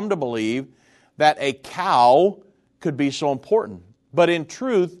difficult for some to believe that a cow could be so important. But in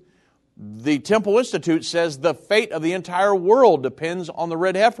truth, the Temple Institute says the fate of the entire world depends on the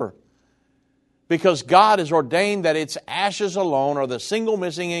red heifer, because God has ordained that its ashes alone are the single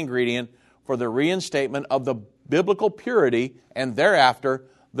missing ingredient for the reinstatement of the biblical purity and thereafter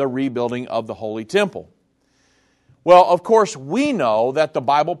the rebuilding of the Holy Temple. Well, of course, we know that the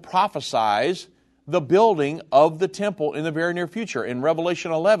Bible prophesies the building of the temple in the very near future. In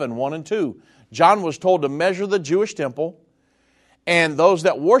Revelation 11, 1 and 2, John was told to measure the Jewish temple and those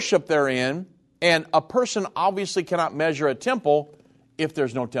that worship therein, and a person obviously cannot measure a temple if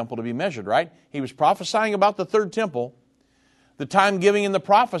there's no temple to be measured, right? He was prophesying about the third temple. The time giving in the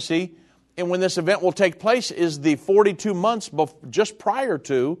prophecy, and when this event will take place, is the 42 months just prior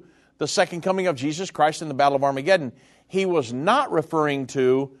to the second coming of Jesus Christ in the Battle of Armageddon. He was not referring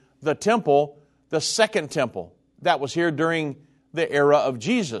to the temple, the second temple that was here during the era of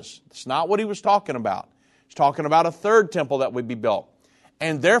Jesus. It's not what he was talking about. He's talking about a third temple that would be built.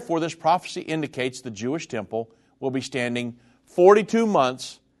 And therefore, this prophecy indicates the Jewish temple will be standing 42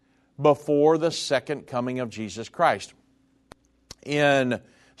 months before the second coming of Jesus Christ. In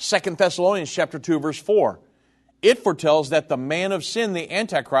 2 Thessalonians chapter 2, verse 4, it foretells that the man of sin, the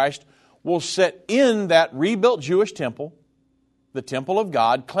Antichrist, will sit in that rebuilt Jewish temple, the temple of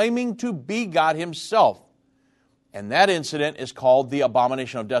God, claiming to be God himself. And that incident is called the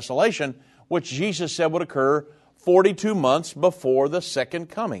abomination of desolation, which Jesus said would occur 42 months before the second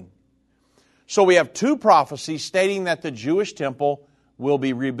coming. So we have two prophecies stating that the Jewish temple will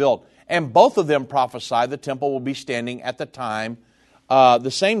be rebuilt. And both of them prophesy the temple will be standing at the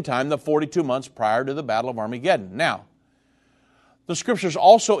same time, the 42 months prior to the Battle of Armageddon. Now, the Scriptures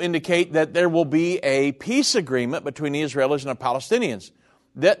also indicate that there will be a peace agreement between the Israelis and the Palestinians.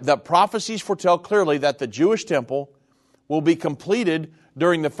 The prophecies foretell clearly that the Jewish temple will be completed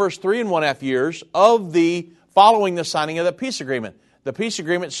during the first 3.5 years of following the signing of the peace agreement. The peace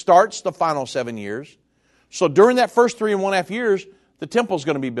agreement starts the final 7 years. So during that first 3.5 years, the temple is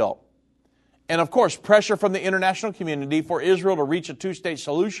going to be built. And of course, pressure from the international community for Israel to reach a two-state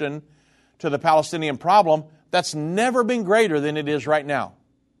solution to the Palestinian problem, that's never been greater than it is right now.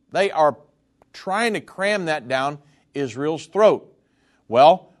 They are trying to cram that down Israel's throat.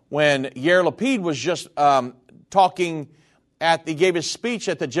 Well, when Yair Lapid was just he gave his speech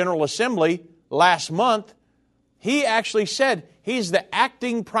at the General Assembly last month, he actually said, he's the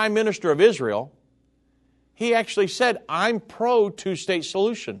acting Prime Minister of Israel, he actually said, I'm pro two-state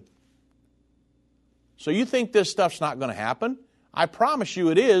solution. So you think this stuff's not going to happen? I promise you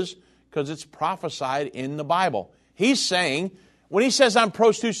it is, because it's prophesied in the Bible. He's saying, when he says I'm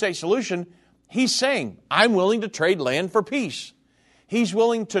pro two-state solution, he's saying, I'm willing to trade land for peace. He's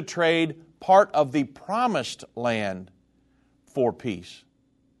willing to trade part of the promised land for peace.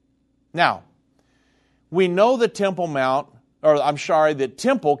 Now, we know the Temple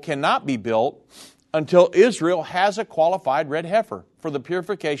cannot be built until Israel has a qualified red heifer for the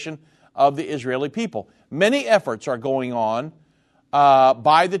purification of the Israeli people. Many efforts are going on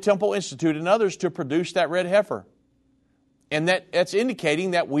by the Temple Institute and others to produce that red heifer. And that's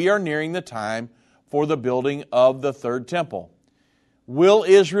indicating that we are nearing the time for the building of the third temple. Will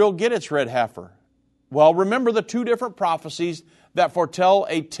Israel get its red heifer? Well, remember the two different prophecies that foretell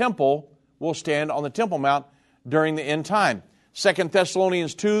a temple will stand on the Temple Mount during the end time. 2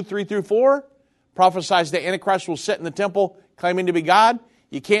 Thessalonians 2, 3 through 4 prophesies that Antichrist will sit in the temple claiming to be God.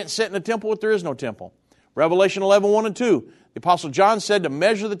 You can't sit in a temple if there is no temple. Revelation 11, 1 and 2. The Apostle John said to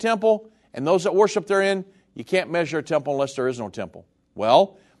measure the temple and those that worship therein. You can't measure a temple unless there is no temple.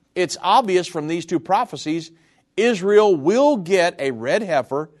 Well, it's obvious from these two prophecies, Israel will get a red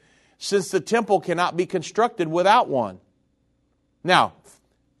heifer since the temple cannot be constructed without one. Now,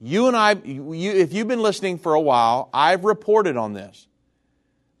 you and I, if you've been listening for a while, I've reported on this.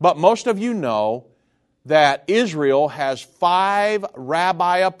 But most of you know that Israel has 5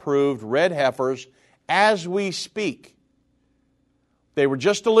 rabbi-approved red heifers as we speak. They were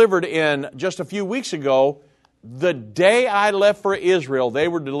just delivered in just a few weeks ago. The day I left for Israel, they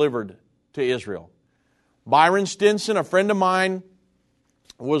were delivered to Israel. Byron Stinson, a friend of mine,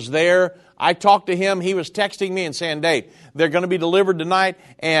 was there. I talked to him. He was texting me and saying, Dave, they're going to be delivered tonight.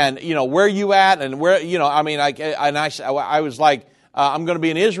 And, where are you at? And where, I was like, I'm going to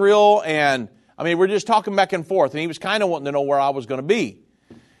be in Israel. And, we're just talking back and forth. And he was kind of wanting to know where I was going to be.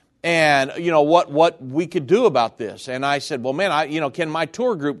 And, what we could do about this. And I said, well, man, can my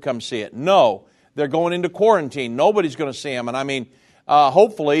tour group come see it? No. They're going into quarantine. Nobody's going to see them. And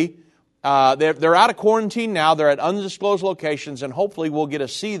hopefully, they're out of quarantine now. They're at undisclosed locations, and hopefully we'll get to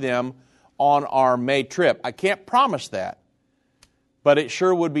see them on our May trip. I can't promise that, but it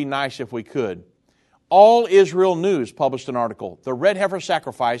sure would be nice if we could. All Israel News published an article. The red heifer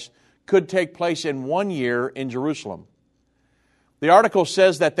sacrifice could take place in 1 year in Jerusalem. The article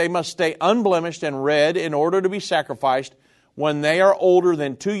says that they must stay unblemished and red in order to be sacrificed when they are older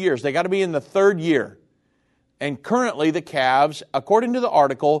than 2 years. They got to be in the 3rd year. And currently the calves, according to the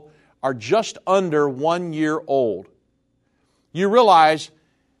article, are just under 1 year old. You realize,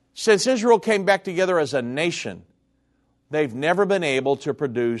 since Israel came back together as a nation, they've never been able to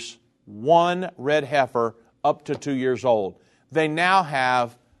produce one red heifer up to 2 years old. They now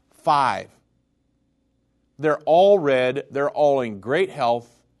have 5. They're all red. They're all in great health.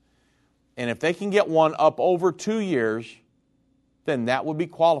 And if they can get one up over 2 years, then that would be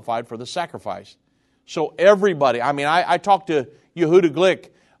qualified for the sacrifice. So everybody, I talked to Yehuda Glick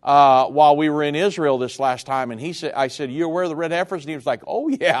while we were in Israel this last time, and I said, you aware of the red heifers? And he was like, oh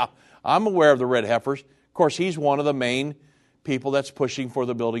yeah, I'm aware of the red heifers. Of course, he's one of the main people that's pushing for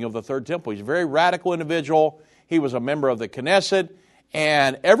the building of the third temple. He's a very radical individual. He was a member of the Knesset,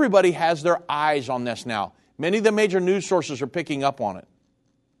 and everybody has their eyes on this now. Many of the major news sources are picking up on it.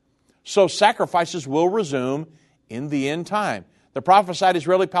 So sacrifices will resume in the end time. The prophesied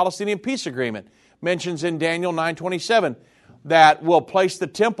Israeli-Palestinian peace agreement mentions in Daniel 9:27 that will place the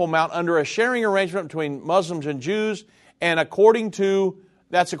Temple Mount under a sharing arrangement between Muslims and Jews, and according to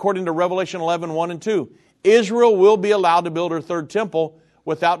Revelation 11, 1 and 2. Israel will be allowed to build her third temple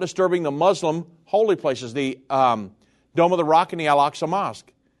without disturbing the Muslim holy places, the Dome of the Rock and the Al-Aqsa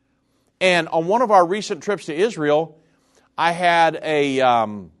Mosque. And on one of our recent trips to Israel, I had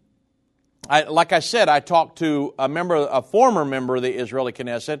like I said, I talked to a former member of the Israeli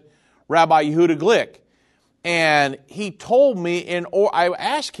Knesset, Rabbi Yehuda Glick. And he told me, I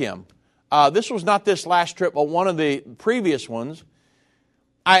asked him, this was not this last trip, but one of the previous ones.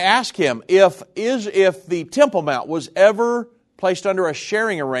 I asked him if the Temple Mount was ever placed under a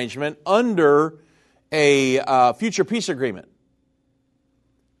sharing arrangement under a future peace agreement.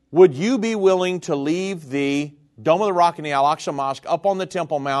 Would you be willing to leave the Dome of the Rock and the Al-Aqsa Mosque up on the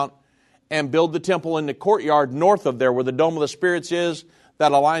Temple Mount and build the temple in the courtyard north of there where the Dome of the Spirits is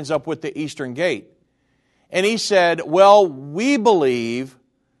that aligns up with the Eastern Gate? And he said, well, we believe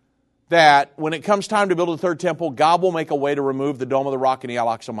that when it comes time to build a third temple, God will make a way to remove the Dome of the Rock and the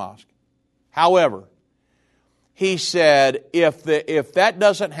Al-Aqsa Mosque. However, he said, if that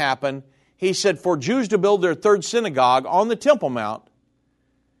doesn't happen, he said, for Jews to build their third synagogue on the Temple Mount,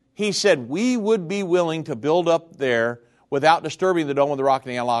 he said, we would be willing to build up there without disturbing the Dome of the Rock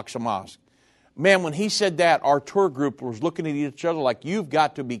and the Al-Aqsa Mosque. Man, when he said that, our tour group was looking at each other like, you've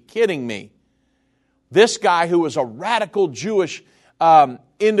got to be kidding me. This guy who was a radical Jewish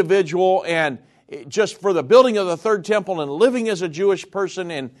individual, and just for the building of the third temple and living as a Jewish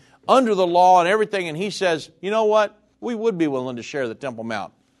person and under the law and everything, and he says, you know what? We would be willing to share the Temple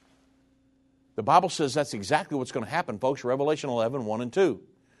Mount. The Bible says that's exactly what's going to happen, folks. Revelation 11, 1 and 2.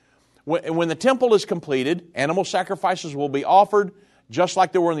 When the temple is completed, animal sacrifices will be offered, just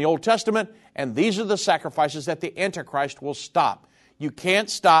like they were in the Old Testament, and these are the sacrifices that the Antichrist will stop. You can't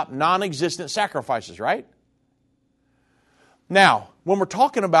stop non-existent sacrifices, right? Now, when we're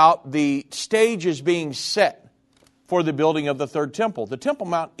talking about the stage is being set for the building of the third temple. The Temple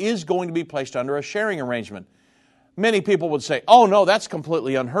Mount is going to be placed under a sharing arrangement. Many people would say, oh no, that's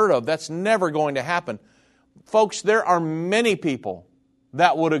completely unheard of. That's never going to happen. Folks, there are many people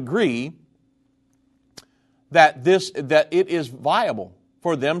that would agree that it is viable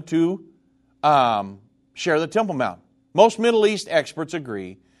for them to share the Temple Mount. Most Middle East experts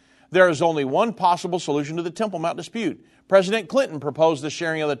agree there is only one possible solution to the Temple Mount dispute. President Clinton proposed the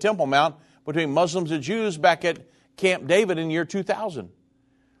sharing of the Temple Mount between Muslims and Jews back at Camp David in the year 2000.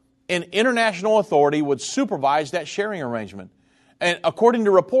 An international authority would supervise that sharing arrangement. And according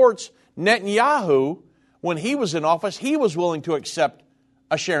to reports, Netanyahu, when he was in office, he was willing to accept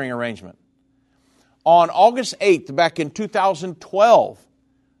a sharing arrangement. On August 8th, back in 2012,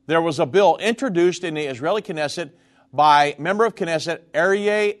 there was a bill introduced in the Israeli Knesset by member of Knesset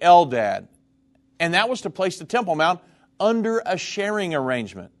Aryeh Eldad, and that was to place the Temple Mount under a sharing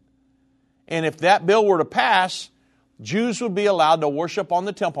arrangement. And if that bill were to pass, Jews would be allowed to worship on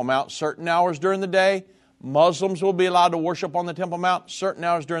the Temple Mount certain hours during the day. Muslims will be allowed to worship on the Temple Mount certain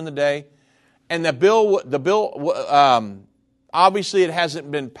hours during the day. And the bill, obviously it hasn't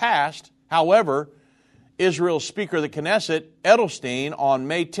been passed. However, Israel's Speaker of the Knesset, Edelstein, on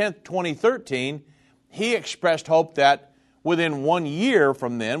May 10th, 2013, he expressed hope that within 1 year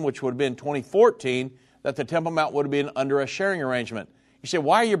from then, which would have been 2014, that the Temple Mount would have been under a sharing arrangement. You say,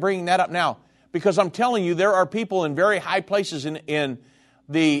 why are you bringing that up now? Because I'm telling you, there are people in very high places in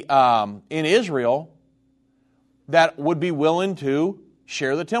Israel that would be willing to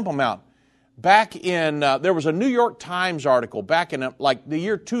share the Temple Mount. Back in, there was a New York Times article back in like the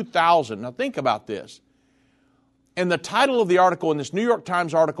year 2000. Now think about this. And the title of the article in this New York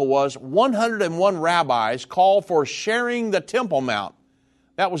Times article was 101 Rabbis Call for Sharing the Temple Mount.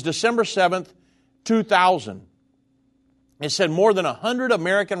 That was December 7th, 2000. It said more than 100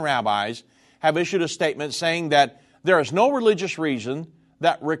 American rabbis have issued a statement saying that there is no religious reason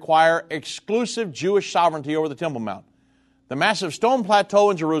that require exclusive Jewish sovereignty over the Temple Mount. The massive stone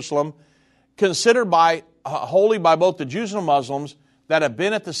plateau in Jerusalem, considered holy by both the Jews and the Muslims, that have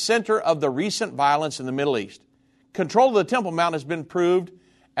been at the center of the recent violence in the Middle East. Control of the Temple Mount has been proved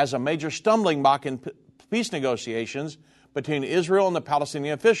as a major stumbling block in peace negotiations between Israel and the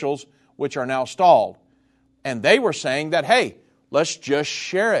Palestinian officials, which are now stalled. And they were saying that, hey, let's just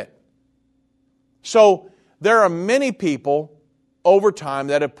share it. So there are many people over time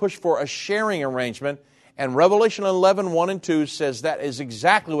that have pushed for a sharing arrangement, and Revelation 11, 1 and 2 says that is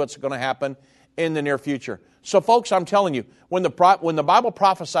exactly what's going to happen in the near future. So folks, I'm telling you, when the Bible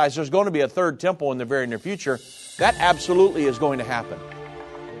prophesies there's going to be a third temple in the very near future, that absolutely is going to happen.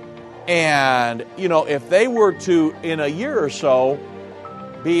 And, if they were to, in a year or so,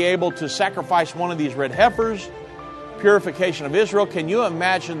 be able to sacrifice one of these red heifers, purification of Israel, can you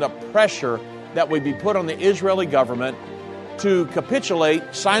imagine the pressure that would be put on the Israeli government to capitulate,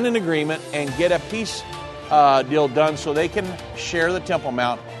 sign an agreement, and get a peace deal done so they can share the Temple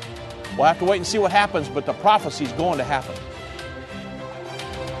Mount? We'll have to wait and see what happens, but the prophecy is going to happen.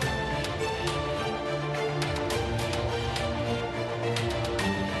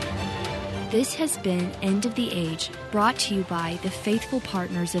 This has been End of the Age, brought to you by the faithful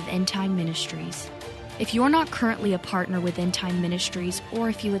partners of End Time Ministries. If you're not currently a partner with End Time Ministries, or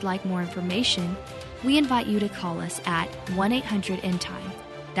if you would like more information, we invite you to call us at 1-800-END-TIME.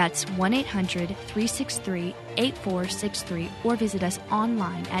 That's 1-800-363-8463, or visit us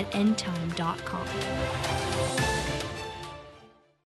online at endtime.com.